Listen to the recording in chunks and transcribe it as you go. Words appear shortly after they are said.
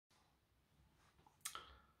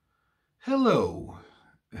Hello.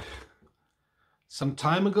 Some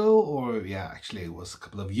time ago, or yeah, actually it was a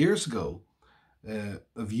couple of years ago, a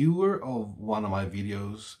viewer of one of my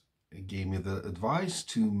videos gave me the advice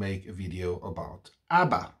to make a video about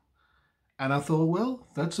ABBA. And I thought, well,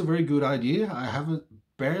 that's a very good idea. I haven't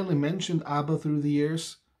barely mentioned ABBA through the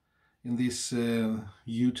years in this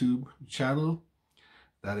YouTube channel.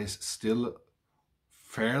 That is still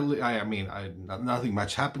fairly, nothing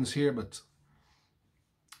much happens here, but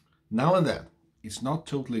now and then. It's not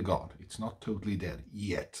totally gone. It's not totally dead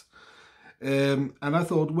yet. And I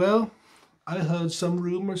thought, well, I heard some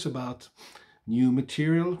rumors about new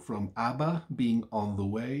material from ABBA being on the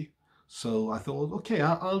way. So I thought, okay,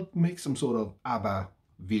 I'll make some sort of ABBA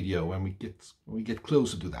video when we get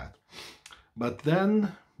closer to that. But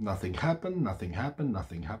then nothing happened, nothing happened,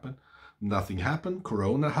 nothing happened, nothing happened,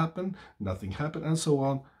 Corona happened, nothing happened, and so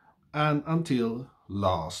on. And until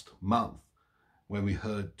last month, when we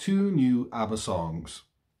heard two new ABBA songs.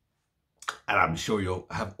 And I'm sure you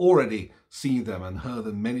have already seen them and heard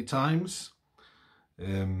them many times.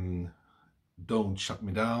 Don't Shut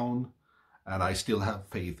Me Down, and I Still Have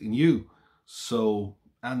Faith in You. So,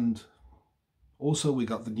 and also we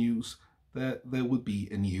got the news that there would be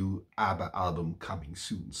a new ABBA album coming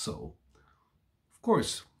soon. So, of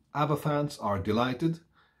course, ABBA fans are delighted,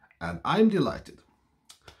 and I'm delighted.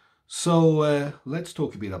 So, let's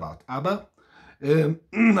talk a bit about ABBA. I'm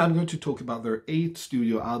going to talk about their 8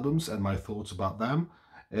 studio albums and my thoughts about them.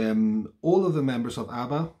 All of the members of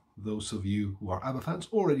ABBA, those of you who are ABBA fans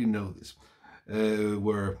already know this,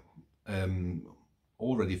 were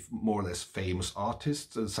already more or less famous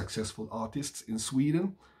artists and successful artists in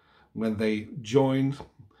Sweden. When they joined,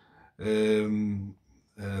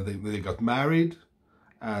 they got married,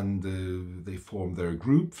 and they formed their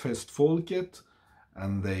group Festfolket.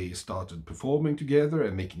 And they started performing together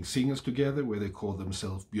and making singles together, where they called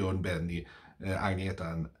themselves Björn, Benny,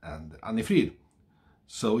 Agneta and Anni-Frid.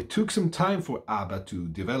 So it took some time for ABBA to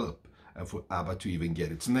develop and for ABBA to even get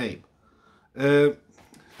its name. The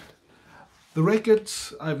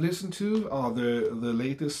records I've listened to are the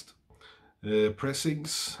latest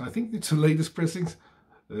pressings. I think it's the latest pressings,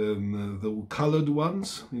 the colored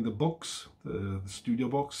ones in the box, the studio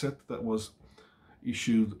box set that was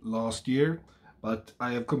issued last year. But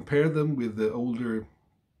I have compared them with the older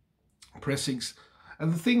pressings.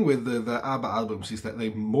 And the thing with the ABBA albums is that they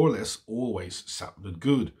more or less always sounded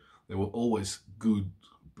good. They were always good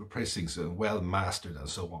pressings and well mastered and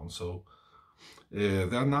so on. So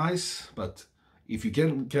they're nice, but if you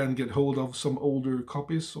can get hold of some older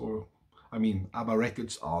copies, or I mean, ABBA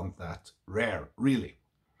records aren't that rare, really.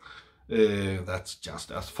 That's just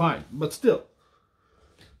as fine, but still.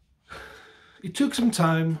 It took some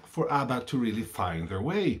time for ABBA to really find their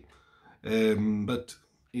way, but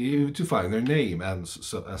to find their name, and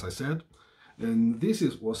so as I said, and this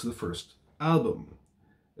was the first album,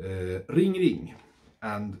 Ring Ring,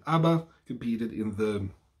 and ABBA competed in the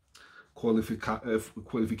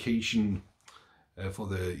qualification for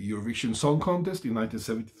the Eurovision Song Contest in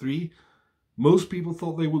 1973. Most people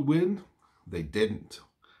thought they would win, they didn't,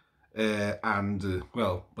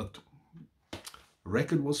 well, but a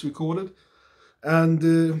record was recorded. And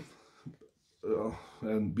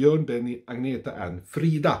Björn, Benny, Agneta and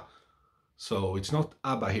Frida. So it's not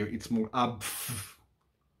ABBA here, it's more ABB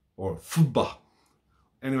or FBA.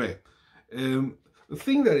 Anyway, the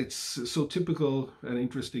thing that it's so typical and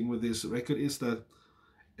interesting with this record is that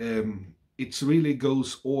it really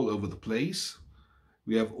goes all over the place.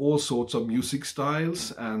 We have all sorts of music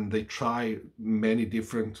styles, and they try many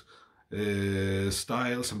different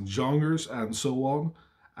styles and genres and so on.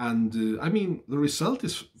 And I mean, the result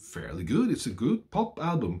is fairly good. It's a good pop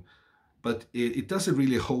album, but it doesn't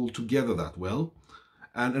really hold together that well.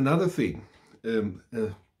 And another thing,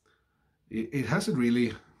 it hasn't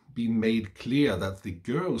really been made clear that the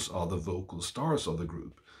girls are the vocal stars of the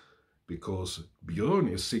group, because Björn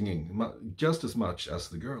is singing just as much as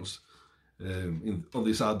the girls on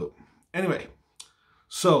this album. Anyway,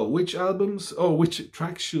 so which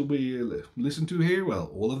tracks should we listen to here? Well,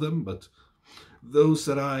 all of them, but those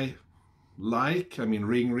that I like, I mean,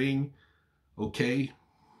 Ring Ring, okay,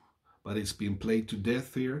 but it's been played to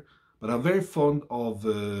death here. But I'm very fond of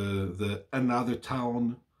the Another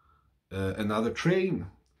Town, Another Train,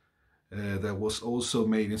 that was also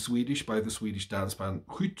made in Swedish by the Swedish dance band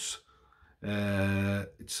Skytts.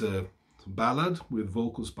 It's a ballad with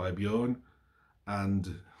vocals by Björn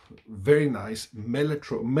and very nice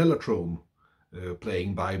mellotron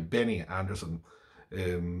playing by Benny Andersson.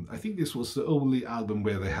 I think this was the only album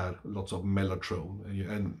where they had lots of mellotron,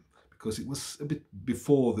 and because it was a bit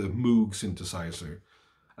before the Moog synthesizer,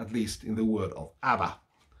 at least in the word of ABBA.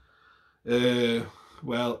 Uh,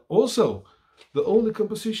 well, also, the only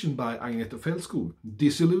composition by Agneta Fältskog,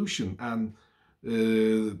 Disillusion, and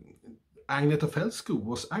Agneta Fältskog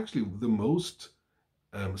was actually the most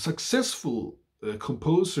successful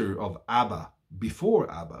composer of ABBA before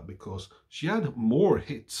ABBA, because she had more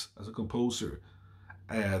hits as a composer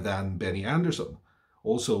than Benny Andersson.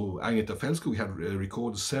 Also, Agneta Fältskog had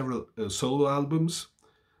recorded several solo albums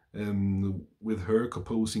with her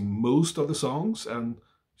composing most of the songs, and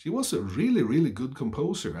she was a really, really good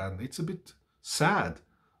composer, and it's a bit sad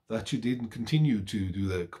that she didn't continue to do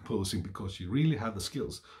the composing because she really had the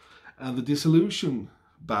skills. And the Disillusion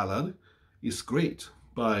ballad is great,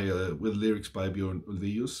 with lyrics by Björn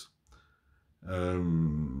Ulvaeus.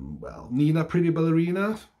 Well, Nina Pretty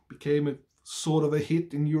Ballerina became a sort of a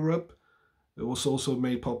hit in Europe. It was also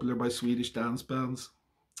made popular by Swedish dance bands.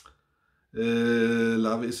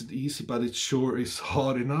 Love isn't easy, but it sure is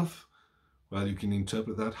hard enough. Well, you can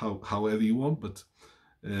interpret that however you want, but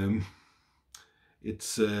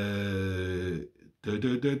it's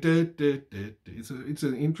it's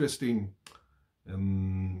an interesting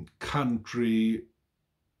country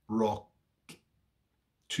rock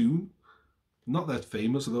tune. Not that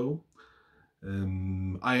famous though.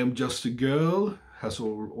 I Am Just a Girl has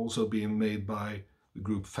also been made by the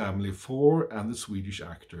group Family 4 and the Swedish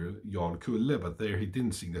actor Jan Kulle, but there he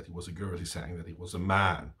didn't sing that he was a girl, he sang that he was a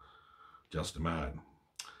man, just a man.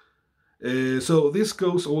 So this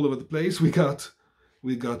goes all over the place. We got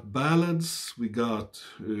ballads, we got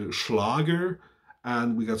Schlager,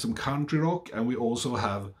 and we got some country rock, and we also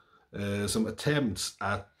have some attempts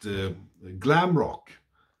at glam rock.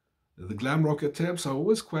 The glam rock attempts are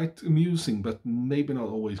always quite amusing, but maybe not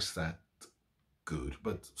always that good.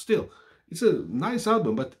 But still, it's a nice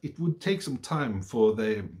album, but it would take some time for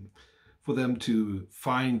them to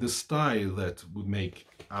find the style that would make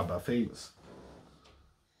ABBA famous.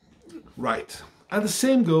 Right. And the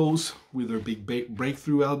same goes with their big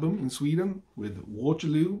breakthrough album in Sweden, with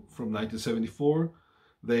Waterloo from 1974.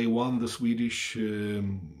 They won the Swedish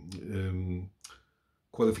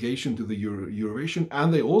qualification to the Eurovision,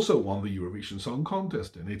 and they also won the Eurovision Song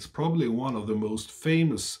Contest, and it's probably one of the most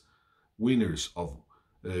famous winners of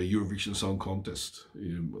Eurovision Song Contest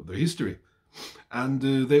in the history. And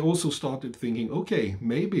they also started thinking, okay,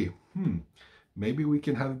 maybe we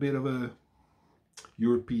can have a bit of a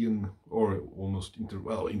European or almost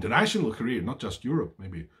international career, not just Europe,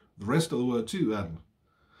 maybe the rest of the world too. And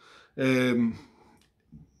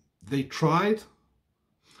they tried,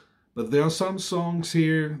 but there are some songs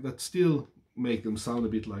here that still make them sound a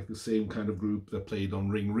bit like the same kind of group that played on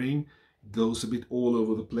Ring Ring. It goes a bit all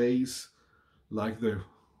over the place, like the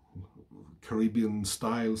Caribbean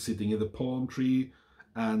style, Sitting in the Palm Tree,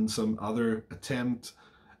 and some other attempt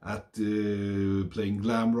at playing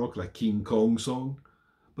glam rock like King Kong song.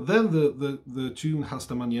 But then the tune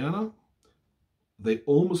Hasta Mañana, they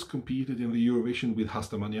almost competed in the Eurovision with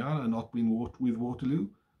Hasta Mañana and not with Waterloo.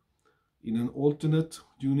 In an alternate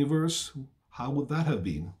universe, how would that have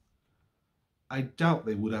been? I doubt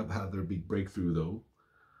they would have had their big breakthrough though.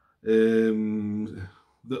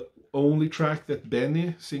 The only track that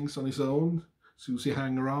Benny sings on his own, Susie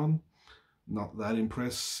Hang Around, not that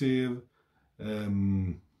impressive.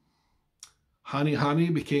 Honey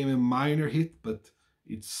Honey became a minor hit, but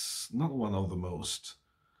it's not one of the most.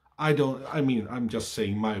 I'm just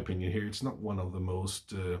saying my opinion here. It's not one of the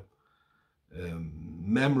most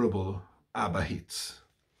memorable ABBA hits.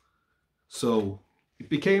 So it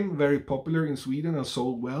became very popular in Sweden and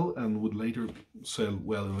sold well, and would later sell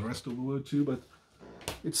well in the rest of the world too, but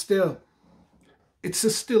it's still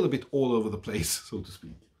a bit all over the place, so to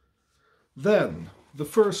speak. Then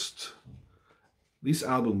this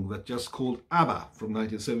album that just called ABBA from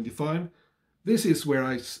 1975, this is where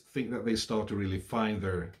I think that they start to really find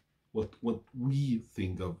what we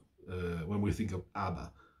think of when we think of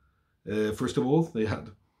ABBA. First of all, they had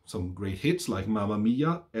some great hits like Mamma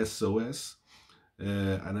Mia, SOS,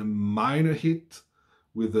 and a minor hit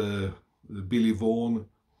with the Billy Vaughan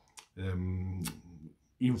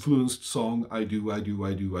influenced song I Do, I Do,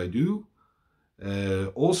 I Do, I Do.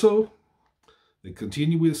 Also, they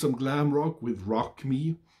continue with some glam rock with Rock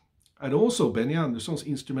Me, and also Benny Andersson's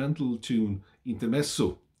instrumental tune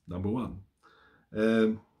Intermezzo, #1.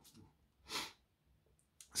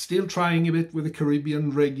 Still trying a bit with the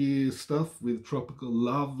Caribbean reggae stuff with Tropical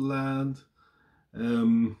Loveland.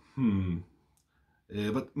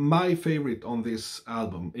 But my favorite on this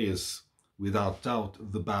album is, without doubt,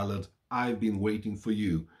 the ballad I've Been Waiting for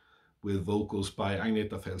You, with vocals by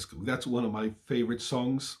Agneta Fältskog. That's one of my favorite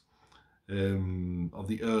songs of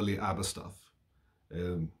the early ABBA stuff.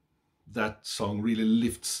 That song really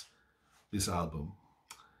lifts this album.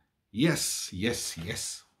 Yes, yes,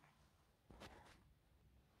 yes.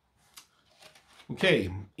 Okay,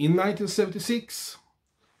 in 1976,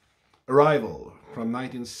 Arrival from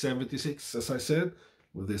 1976, as I said,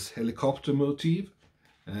 with this helicopter motif.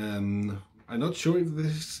 I'm not sure if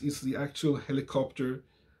this is the actual helicopter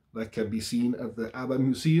that can be seen at the ABBA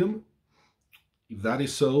Museum. If that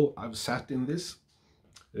is so, I've sat in this.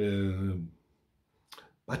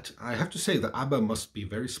 But I have to say that ABBA must be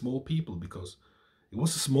very small people, because it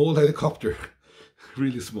was a small helicopter,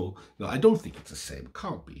 really small. No, I don't think it's the same.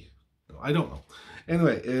 Can't be. No, I don't know.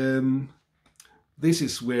 Anyway, this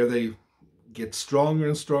is where they get stronger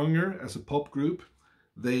and stronger as a pop group.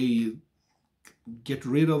 They get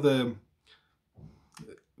rid of the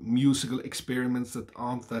musical experiments that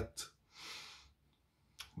aren't that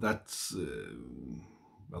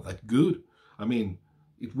good. I mean,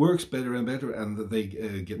 it works better and better, and they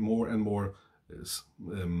get more and more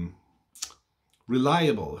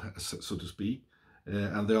reliable, so to speak,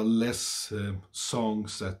 and there are less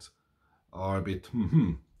songs that are a bit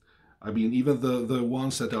I mean, even the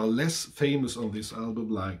ones that are less famous on this album,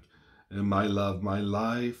 like My Love, My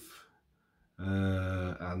Life,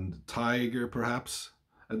 and Tiger, perhaps,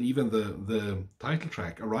 and even the title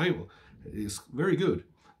track, Arrival, is very good.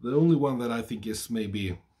 The only one that I think is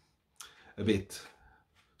maybe a bit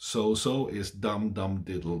so-so is Dum Dum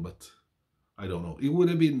Diddle, but I don't know. It would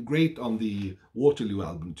have been great on the Waterloo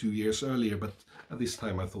album 2 years earlier, but at this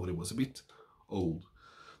time I thought it was a bit old.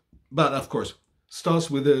 But of course, starts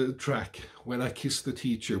with a track, When I Kissed the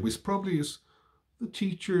Teacher, which probably is the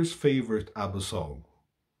teacher's favorite ABBA song.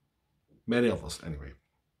 Many of us, anyway.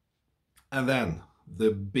 And then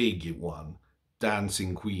the big one,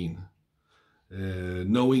 Dancing Queen.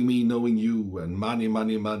 Knowing Me, Knowing You, and Money,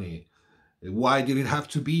 Money, Money. Why Did It Have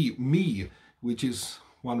to Be Me, which is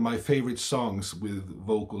one of my favorite songs with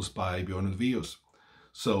vocals by Björn Ulvaeus.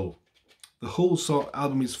 So the whole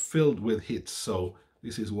album is filled with hits, so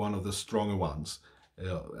this is one of the stronger ones.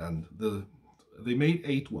 And they made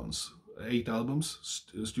 8 albums,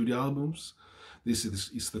 studio albums. This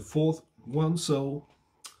is the 4th one, so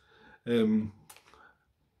and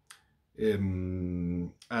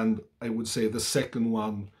I would say the second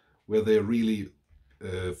one where they really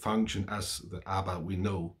function as the ABBA we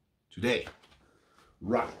know today.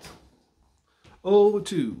 Right, over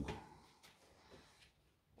to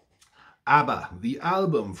ABBA, the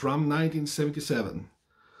album from 1977.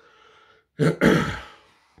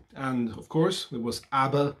 And of course there was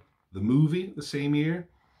ABBA, the movie, the same year,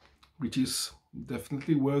 which is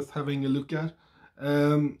definitely worth having a look at.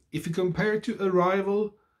 If you compare it to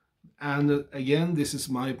Arrival, and again, this is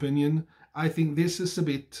my opinion, I think this is a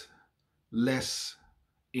bit less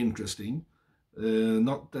interesting.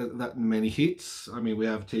 Not that many hits. I mean, we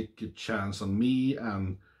have Take a Chance on Me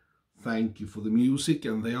and Thank You for the Music,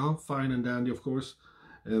 and they are fine and dandy, of course.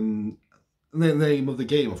 The Name of the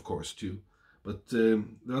Game, of course, too. But there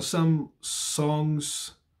are some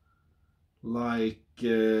songs like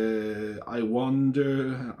I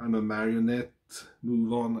Wonder, I'm a Marionette,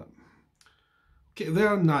 Move On. Okay, they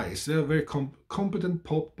are nice. They are very competent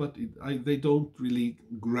pop, but they don't really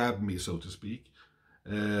grab me, so to speak.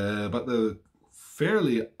 But the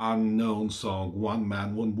fairly unknown song One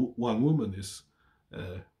Man, One Woman is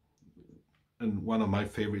and one of my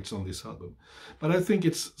favorites on this album. But I think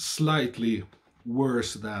it's slightly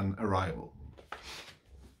worse than Arrival.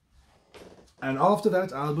 And after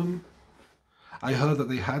that album, I heard that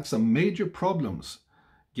they had some major problems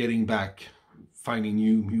getting back, finding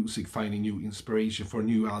new music, finding new inspiration for a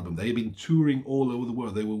new album. They've been touring all over the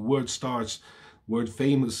world. They were world stars, world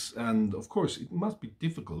famous, and of course it must be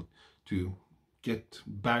difficult to get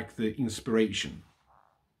back the inspiration.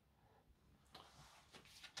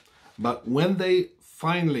 But when they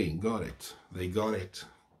finally got it, they got it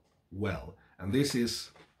well. And this is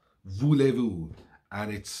Voulez-vous.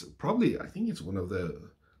 And it's probably, I think it's one of the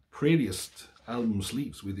prettiest album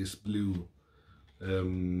sleeves with this blue,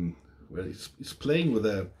 well, it's playing with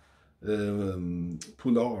a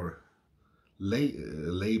polar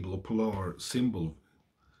label, polar symbol.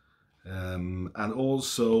 And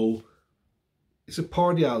also, it's a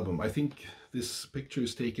party album. I think this picture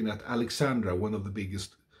is taken at Alexandra, one of the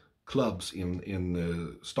biggest clubs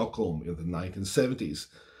in Stockholm in the 1970s.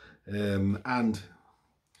 And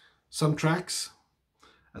some tracks,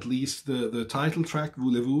 at least the title track,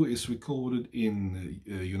 Voulez-vous, is recorded in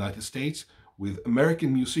the United States with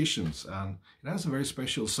American musicians, and it has a very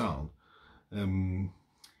special sound.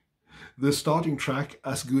 The starting track,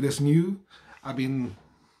 As Good As New, I've been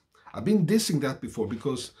dissing that before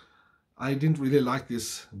because I didn't really like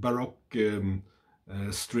this Baroque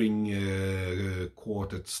string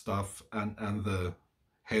quartet stuff and the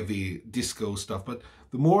heavy disco stuff. But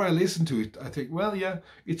the more I listen to it, I think, well, yeah,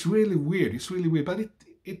 it's really weird. It's really weird, but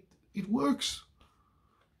it works.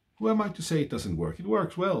 Who am I to say it doesn't work? It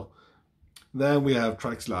works well. Then we have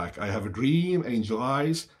tracks like I Have a Dream, Angel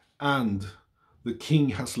Eyes, and The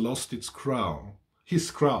King Has Lost Its Crown, His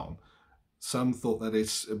Crown. Some thought that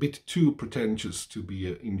it's a bit too pretentious to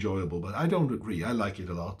be enjoyable, but I don't agree. I like it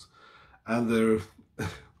a lot. And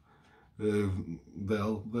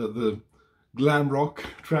the glam rock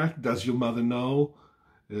track, Does Your Mother Know,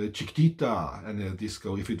 Chiquitita, and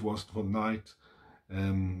disco, If It Wasn't for the Night.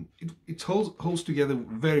 It holds together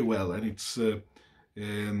very well, and it's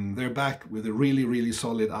they're back with a really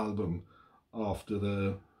solid album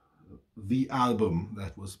after the album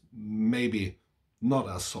that was maybe not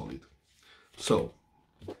as solid. So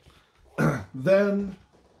then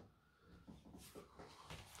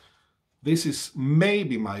this is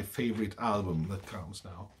maybe my favorite album that comes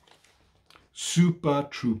now, Super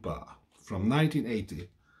Trooper from 1980.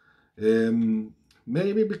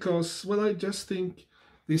 Maybe because, well, I just think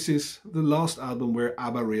this is the last album where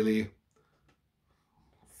ABBA really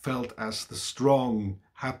felt as the strong,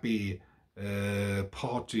 happy,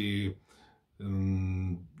 party,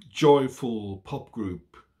 joyful pop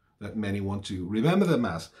group that many want to remember them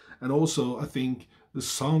as. And also, I think the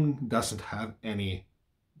song doesn't have any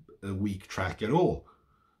weak track at all.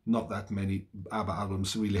 Not that many ABBA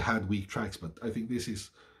albums really had weak tracks, but I think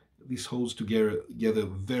this holds together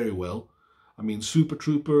very well. I mean, Super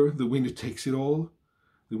Trooper, The Winner Takes It All.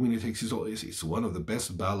 The Winner Takes It All is one of the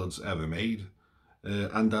best ballads ever made.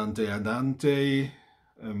 Andante, Andante.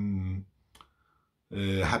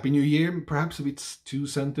 Happy New Year, perhaps a bit too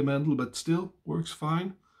sentimental, but still works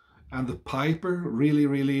fine. And The Piper,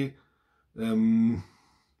 really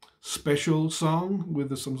special song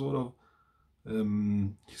with some sort of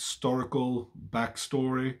historical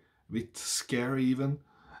backstory, a bit scary even.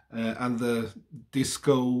 And the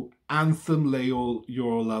disco anthem, Lay All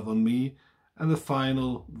Your Love on Me. And the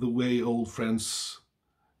final, The Way Old Friends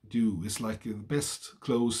Do, is like the best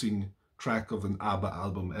closing track of an ABBA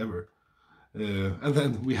album ever. And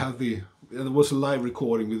then we have there was a live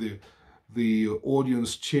recording with the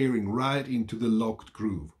audience cheering right into the locked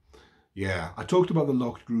groove. Yeah, I talked about the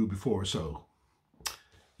locked groove before, so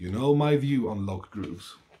you know my view on locked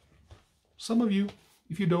grooves. Some of you,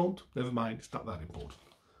 if you don't, never mind, it's not that important.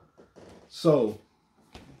 So,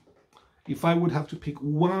 if I would have to pick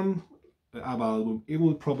one ABBA album, it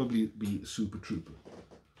would probably be Super Trooper.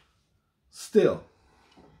 Still,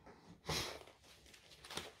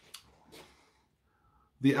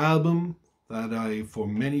 the album that I, for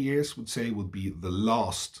many years, would say would be the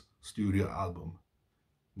last studio album.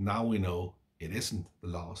 Now we know it isn't the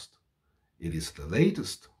last. It is the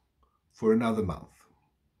latest for another month.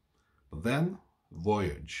 But then,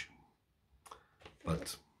 Voyage.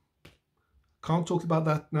 But can't talk about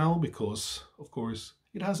that now because, of course,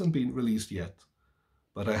 it hasn't been released yet.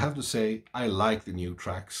 But I have to say, I like the new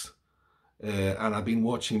tracks. And I've been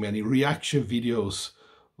watching many reaction videos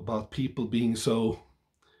about people being so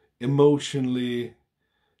emotionally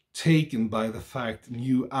taken by the fact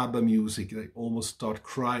new ABBA music, they almost start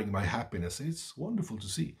crying my happiness. It's wonderful to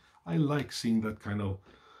see. I like seeing that kind of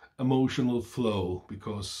emotional flow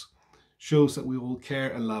because it shows that we all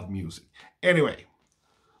care and love music. Anyway,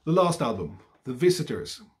 the last album, The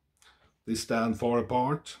Visitors. They stand far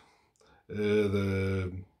apart.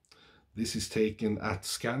 This is taken at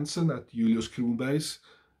Skansen, at Julius Kronberg's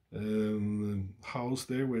house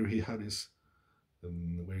there, where he had his,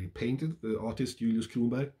 where he painted, the artist Julius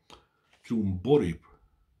Kronberg.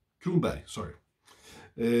 Kronberg, sorry.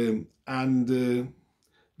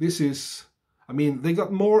 This is, I mean, they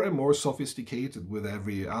got more and more sophisticated with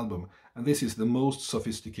every album, and this is the most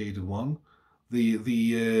sophisticated one.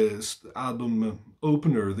 The album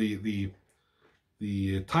opener, the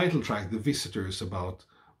title track, The Visitors, about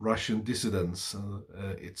Russian dissidents.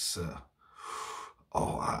 It's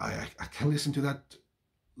I can listen to that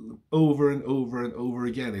over and over and over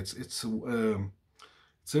again. It's a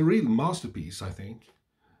real masterpiece, I think.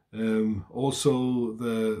 Also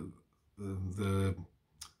the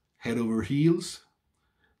Head Over Heels,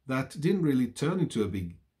 that didn't really turn into a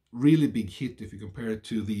really big hit if you compare it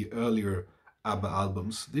to the earlier ABBA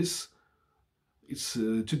albums.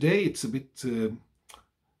 Today it's a bit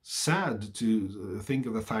sad to think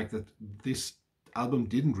of the fact that this album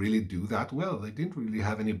didn't really do that well. They didn't really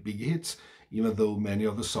have any big hits, even though many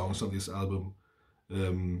of the songs on this album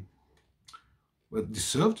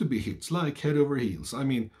deserve to be hits, like Head Over Heels. I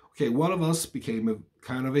mean, okay, One of Us became a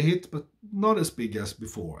kind of a hit, but not as big as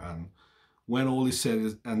before. And When All Is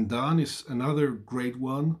Said and Done is another great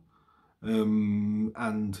one.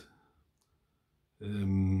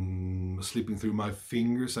 slipping through my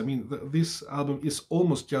fingers. I mean, this album is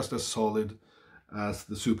almost just as solid as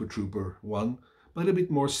the Super Trooper one, but a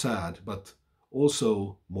bit more sad, but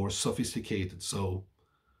also more sophisticated. So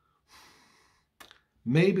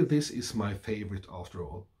maybe this is my favorite after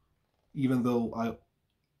all, even though I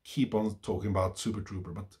keep on talking about Super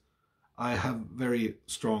Trooper, but I have very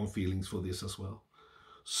strong feelings for this as well.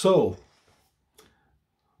 So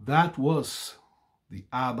that was the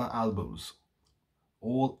ABBA albums,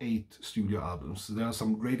 all 8 studio albums. There are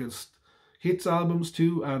some greatest hits albums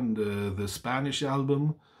too, and the Spanish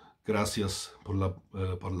album, Gracias por la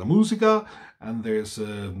música, and there's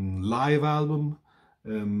a live album,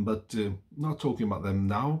 but not talking about them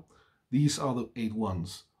now. These are the 8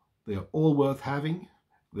 ones. They are all worth having.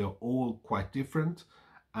 They are all quite different,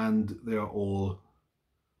 and they are all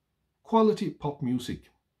quality pop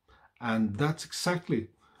music. And that's exactly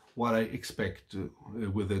what I expect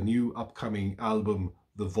with the new upcoming album,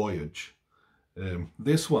 The Voyage.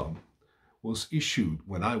 This one was issued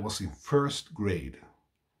when I was in 1st grade.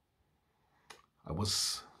 I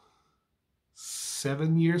was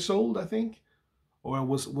 7 years old, I think, or I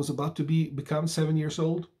was about to become 7 years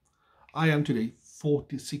old. I am today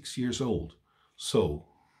 46 years old, so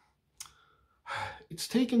it's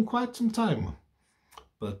taken quite some time,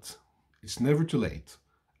 but it's never too late.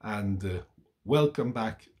 And welcome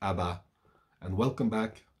back, ABBA, and welcome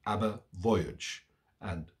back, ABBA Voyage.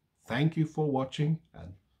 And thank you for watching,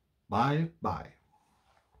 and bye-bye.